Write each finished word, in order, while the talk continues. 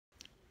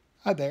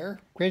Hi there,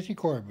 Crazy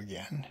Corb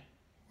again.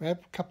 We have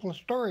a couple of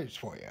stories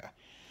for you.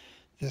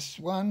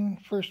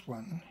 First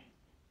one,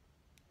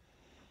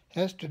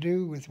 has to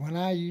do with when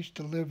I used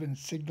to live in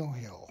Signal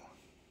Hill.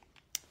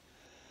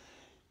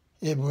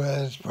 It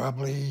was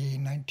probably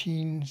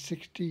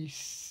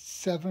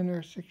 1967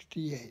 or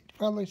 68,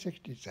 probably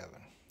 67.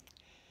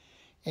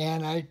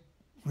 And I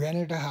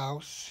rented a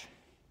house.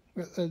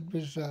 It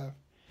was a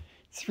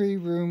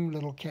 3-room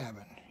little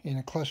cabin in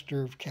a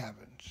cluster of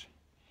cabins.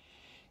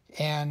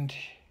 And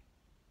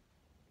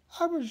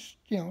I was,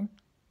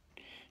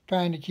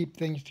 trying to keep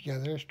things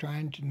together,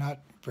 trying to not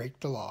break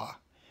the law,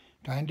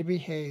 trying to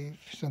behave,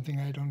 something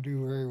I don't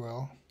do very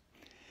well.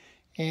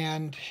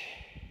 And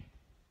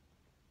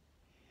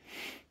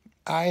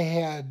I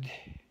had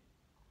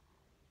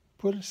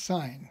put a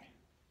sign,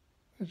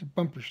 it was a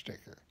bumper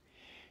sticker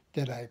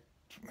that I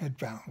had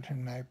found,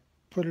 and I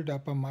put it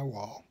up on my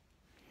wall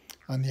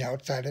on the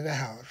outside of the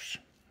house,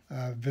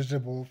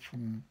 visible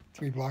from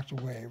 3 blocks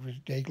away. It was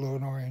day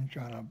glowing orange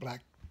on a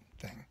black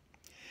thing.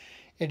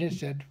 And it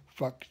said,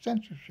 "Fuck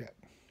censorship."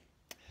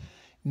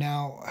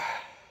 Now,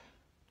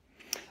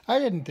 I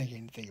didn't think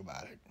anything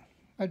about it.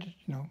 I just,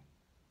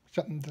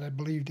 something that I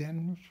believed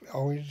in,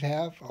 always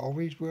have,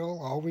 always will,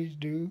 always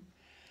do.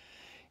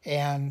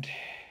 And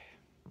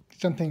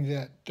something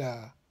that,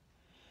 oh,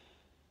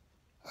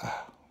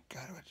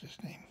 God, what's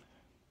his name?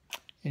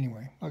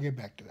 Anyway, I'll get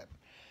back to that.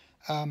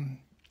 And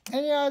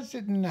I was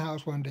sitting in the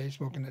house one day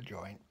smoking a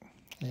joint,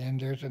 and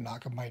there's a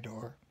knock on my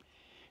door.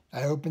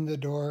 I open the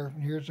door,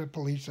 and here's a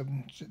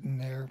policeman sitting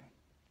there.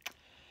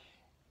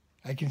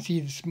 I can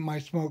see my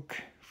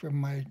smoke from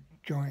my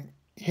joint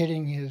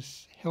hitting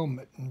his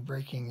helmet and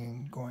breaking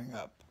and going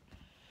up.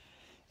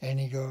 And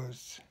he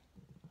goes,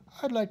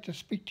 "I'd like to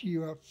speak to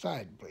you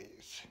outside,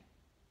 please."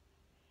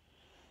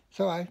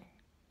 So I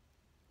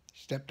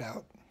stepped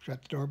out,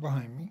 shut the door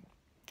behind me,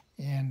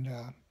 and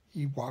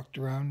he walked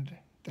around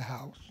the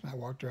house. I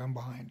walked around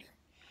behind him.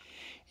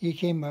 He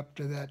came up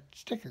to that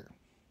sticker,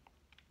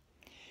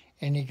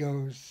 and he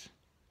goes,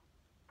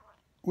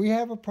 "We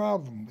have a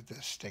problem with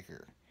this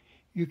sticker.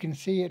 You can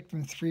see it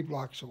from 3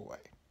 blocks away.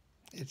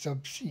 It's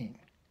obscene.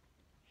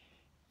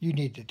 You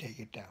need to take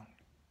it down."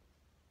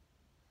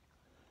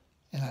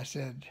 And I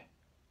said,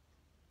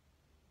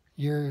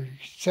 "You're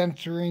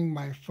censoring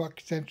my fuck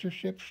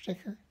censorship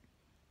sticker?"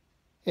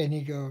 And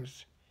he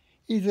goes,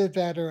 "Either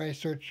that or I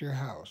search your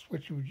house.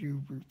 Which would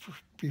you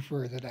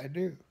prefer that I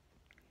do?"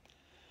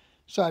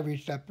 So I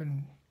reached up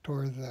and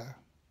tore the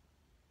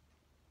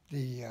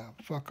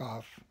fuck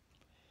off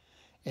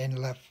and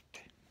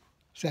left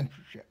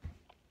censorship.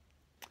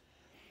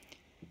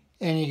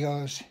 And he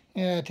goes,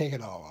 "Yeah, take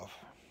it all off."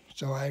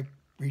 So I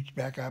reached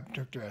back up and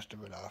took the rest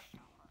of it off.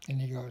 And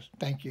he goes,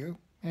 "Thank you."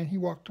 And he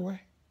walked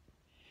away.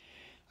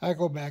 I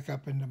go back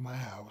up into my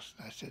house.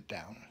 I sit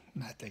down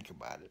and I think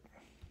about it.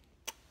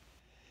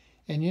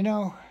 And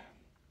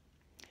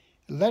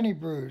Lenny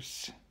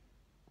Bruce,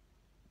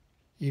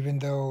 even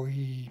though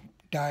he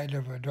died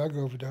of a drug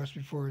overdose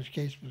before his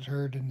case was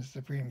heard in the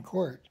Supreme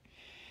Court,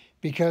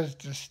 because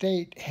the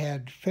state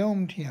had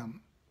filmed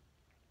him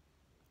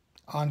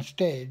on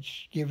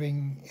stage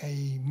giving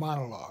a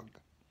monologue.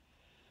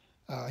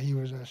 He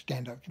was a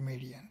stand-up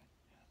comedian.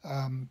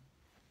 And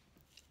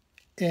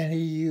he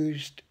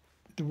used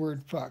the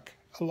word fuck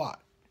a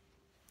lot,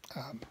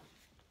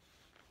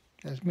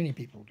 as many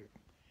people do.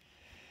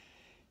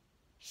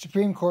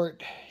 Supreme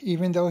Court,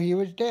 even though he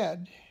was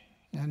dead,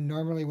 and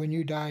normally when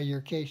you die,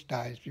 your case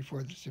dies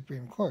before the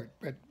Supreme Court,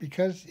 but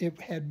because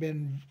it had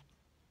been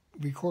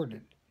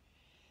recorded,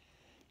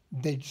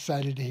 they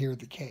decided to hear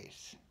the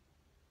case.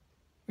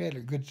 We had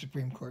a good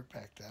Supreme Court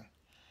back then.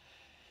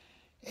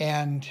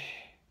 And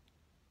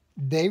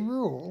they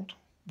ruled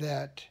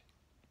that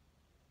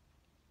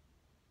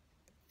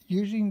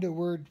using the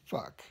word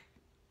fuck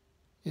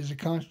is a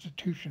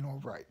constitutional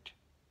right.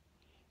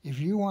 If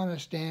you want to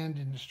stand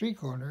in the street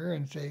corner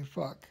and say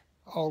fuck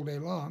all day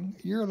long,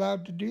 you're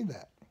allowed to do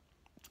that.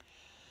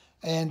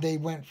 And they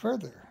went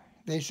further.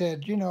 They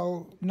said,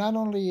 not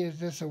only is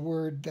this a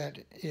word that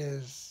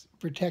is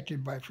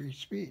protected by free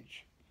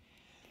speech,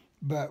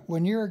 but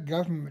when you're a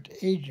government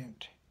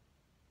agent,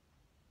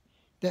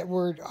 that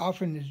word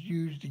often is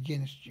used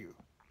against you.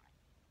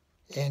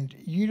 And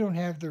you don't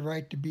have the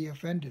right to be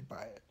offended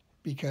by it.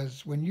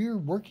 Because when you're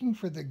working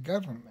for the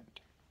government,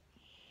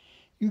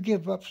 you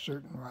give up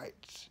certain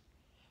rights.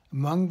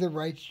 Among the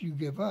rights you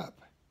give up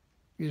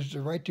is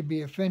the right to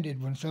be offended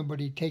when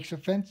somebody takes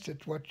offense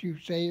at what you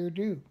say or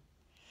do.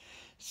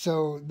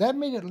 So that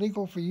made it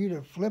legal for you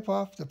to flip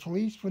off the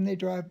police when they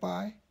drive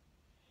by.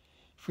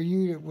 For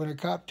you to, when a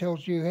cop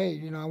tells you,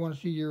 "Hey, I want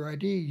to see your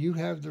ID," you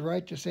have the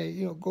right to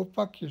say, "Go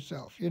fuck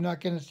yourself. You're not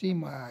going to see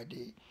my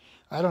ID.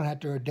 I don't have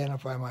to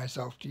identify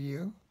myself to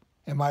you.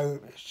 Am I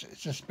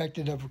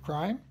suspected of a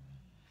crime?"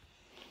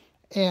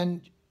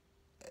 And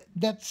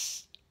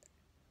that's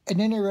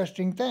an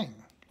interesting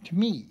thing to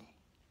me,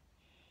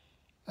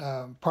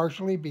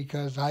 partially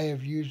because I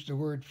have used the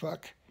word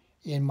fuck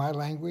in my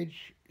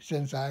language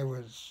since I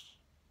was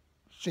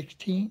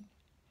 16.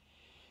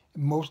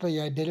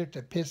 Mostly I did it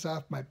to piss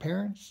off my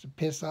parents, to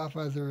piss off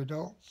other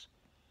adults.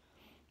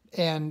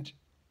 And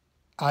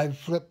I've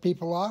flipped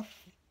people off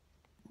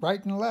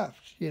right and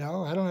left. You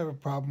know, I don't have a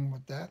problem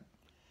with that.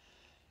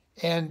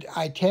 And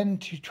I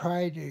tend to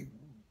try to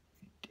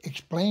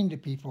explain to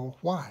people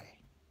why.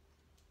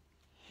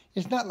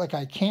 It's not like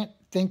I can't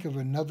think of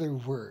another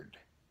word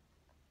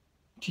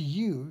to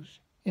use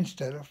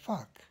instead of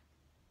fuck.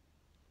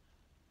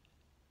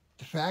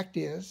 The fact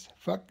is,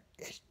 fuck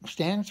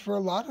stands for a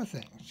lot of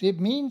things. It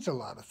means a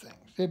lot of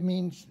things. It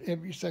means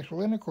every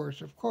sexual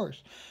intercourse, of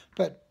course.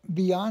 But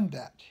beyond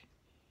that,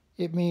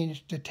 it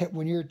means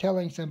when you're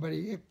telling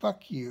somebody, hey,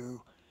 fuck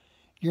you,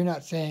 you're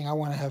not saying, I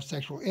want to have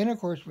sexual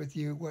intercourse with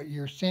you. What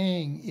you're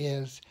saying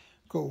is,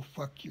 go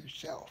fuck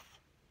yourself.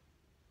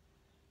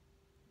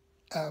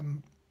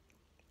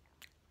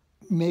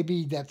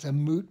 Maybe that's a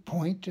moot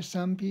point to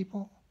some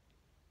people,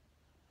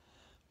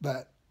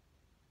 but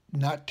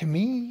not to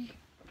me.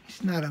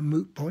 It's not a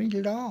moot point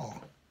at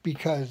all,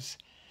 because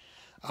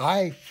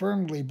I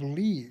firmly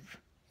believe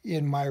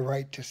in my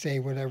right to say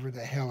whatever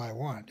the hell I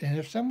want. And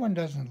if someone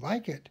doesn't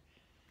like it,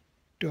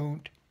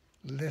 don't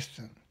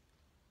listen.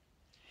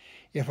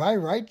 If I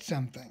write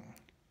something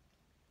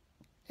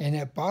and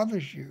it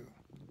bothers you,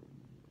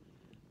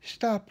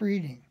 stop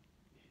reading.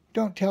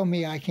 Don't tell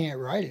me I can't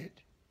write it.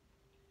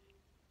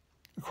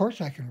 Of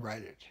course I can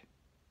write it.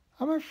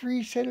 I'm a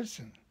free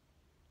citizen.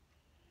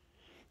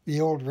 The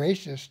old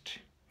racist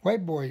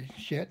white boy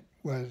shit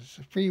was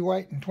free,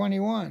 white, and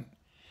 21.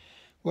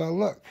 Well,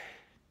 look,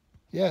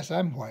 yes,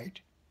 I'm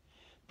white,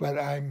 but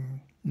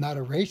I'm not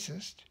a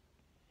racist.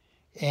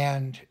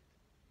 And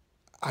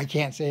I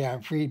can't say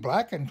I'm free,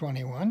 black, and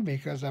 21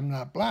 because I'm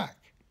not black.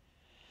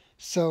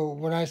 So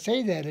when I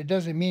say that, it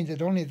doesn't mean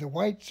that only the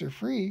whites are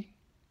free.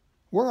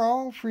 We're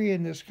all free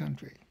in this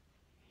country.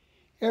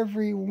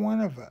 Every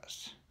one of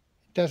us.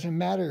 It doesn't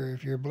matter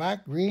if you're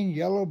black, green,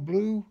 yellow,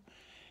 blue.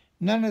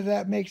 None of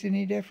that makes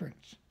any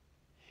difference.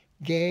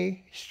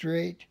 Gay,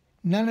 straight,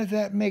 none of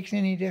that makes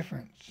any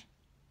difference.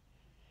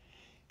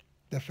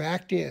 The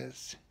fact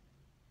is,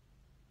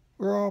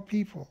 we're all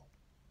people.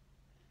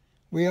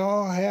 We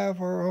all have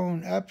our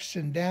own ups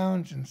and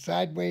downs and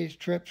sideways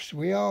trips.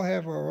 We all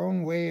have our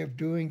own way of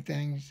doing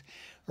things,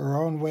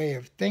 our own way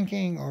of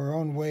thinking, our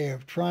own way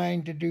of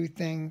trying to do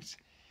things.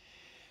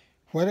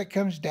 What it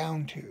comes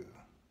down to,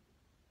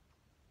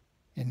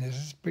 and this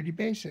is pretty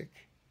basic,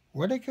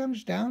 what it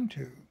comes down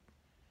to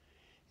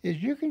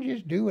is you can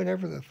just do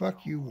whatever the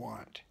fuck you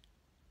want.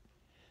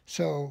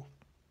 So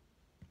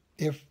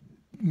if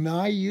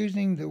my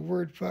using the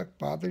word fuck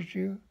bothers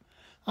you,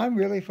 I'm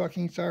really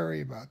fucking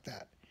sorry about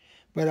that.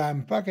 But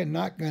I'm fucking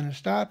not going to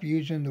stop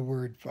using the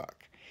word fuck.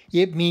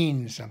 It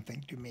means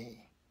something to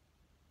me.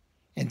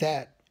 And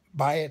that,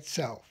 by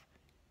itself,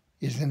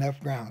 is enough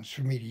grounds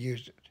for me to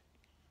use it.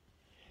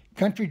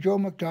 Country Joe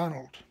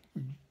McDonald,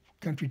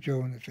 Country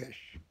Joe and the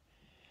Fish,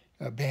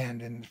 a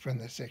band from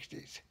the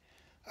 60s.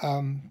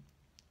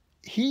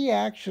 He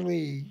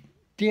actually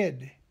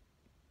did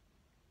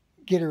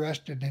get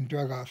arrested and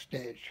drug off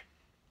stage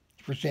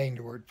for saying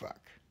the word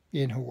fuck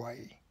in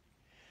Hawaii,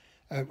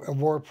 a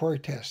war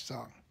protest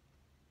song.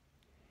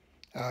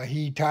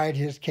 He tied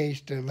his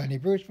case to Lenny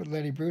Bruce, but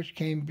Lenny Bruce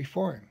came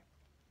before him.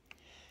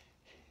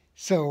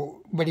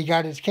 So, but he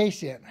got his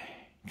case in.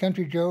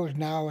 Country Joe is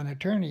now an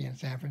attorney in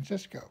San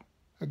Francisco,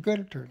 a good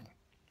attorney.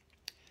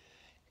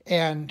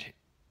 And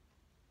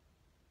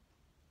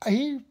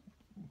he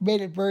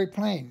made it very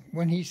plain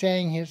when he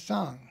sang his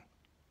song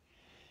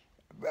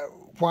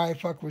why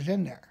fuck was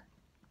in there.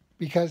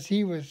 Because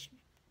he was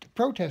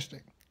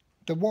protesting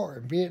the war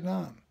in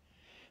Vietnam.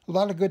 A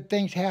lot of good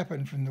things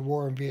happened from the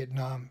war in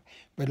Vietnam,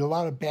 but a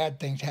lot of bad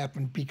things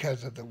happened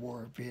because of the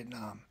war in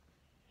Vietnam.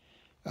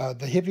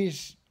 The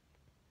hippies,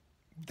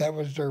 that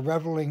was their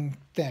reveling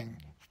thing,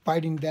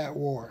 fighting that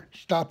war,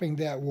 stopping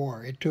that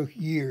war. It took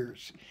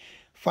years.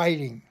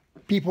 Fighting,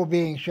 people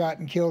being shot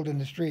and killed in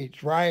the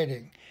streets,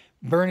 rioting,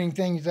 burning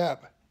things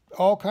up,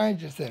 all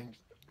kinds of things.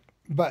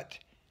 But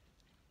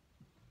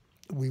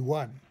we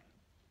won.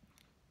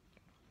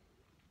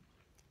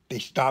 They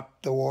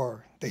stopped the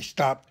war. They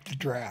stopped the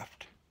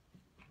draft.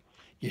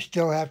 You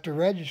still have to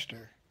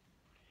register,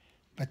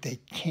 but they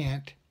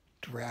can't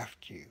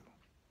draft you.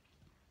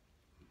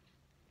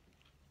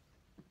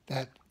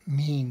 That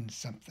means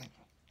something.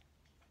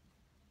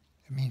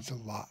 It means a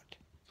lot.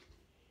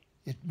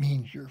 It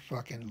means your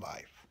fucking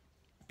life,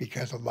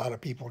 because a lot of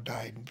people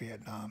died in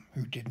Vietnam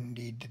who didn't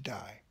need to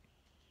die.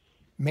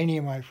 Many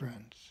of my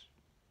friends,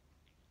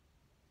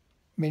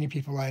 many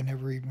people I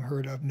never even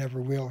heard of,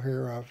 never will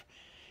hear of,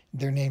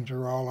 their names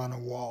are all on a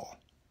wall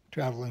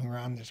traveling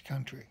around this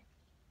country.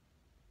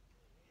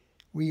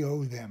 We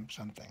owe them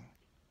something.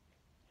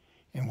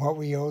 And what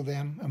we owe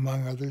them,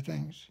 among other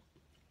things,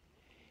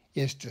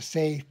 is to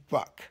say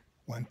fuck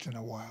once in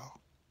a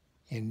while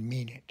and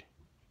mean it.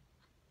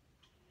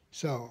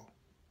 So,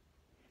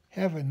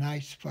 have a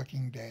nice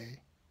fucking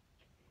day.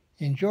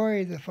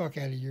 Enjoy the fuck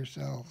out of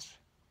yourselves.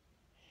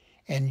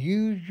 And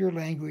use your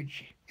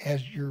language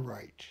as your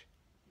right,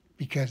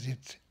 because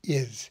it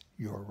is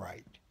your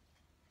right.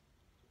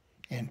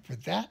 And for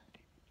that,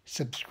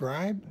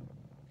 subscribe,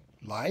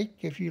 like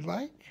if you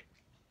like,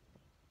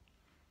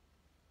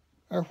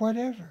 or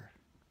whatever.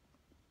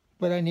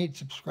 But I need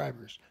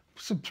subscribers.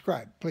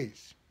 Subscribe,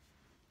 please.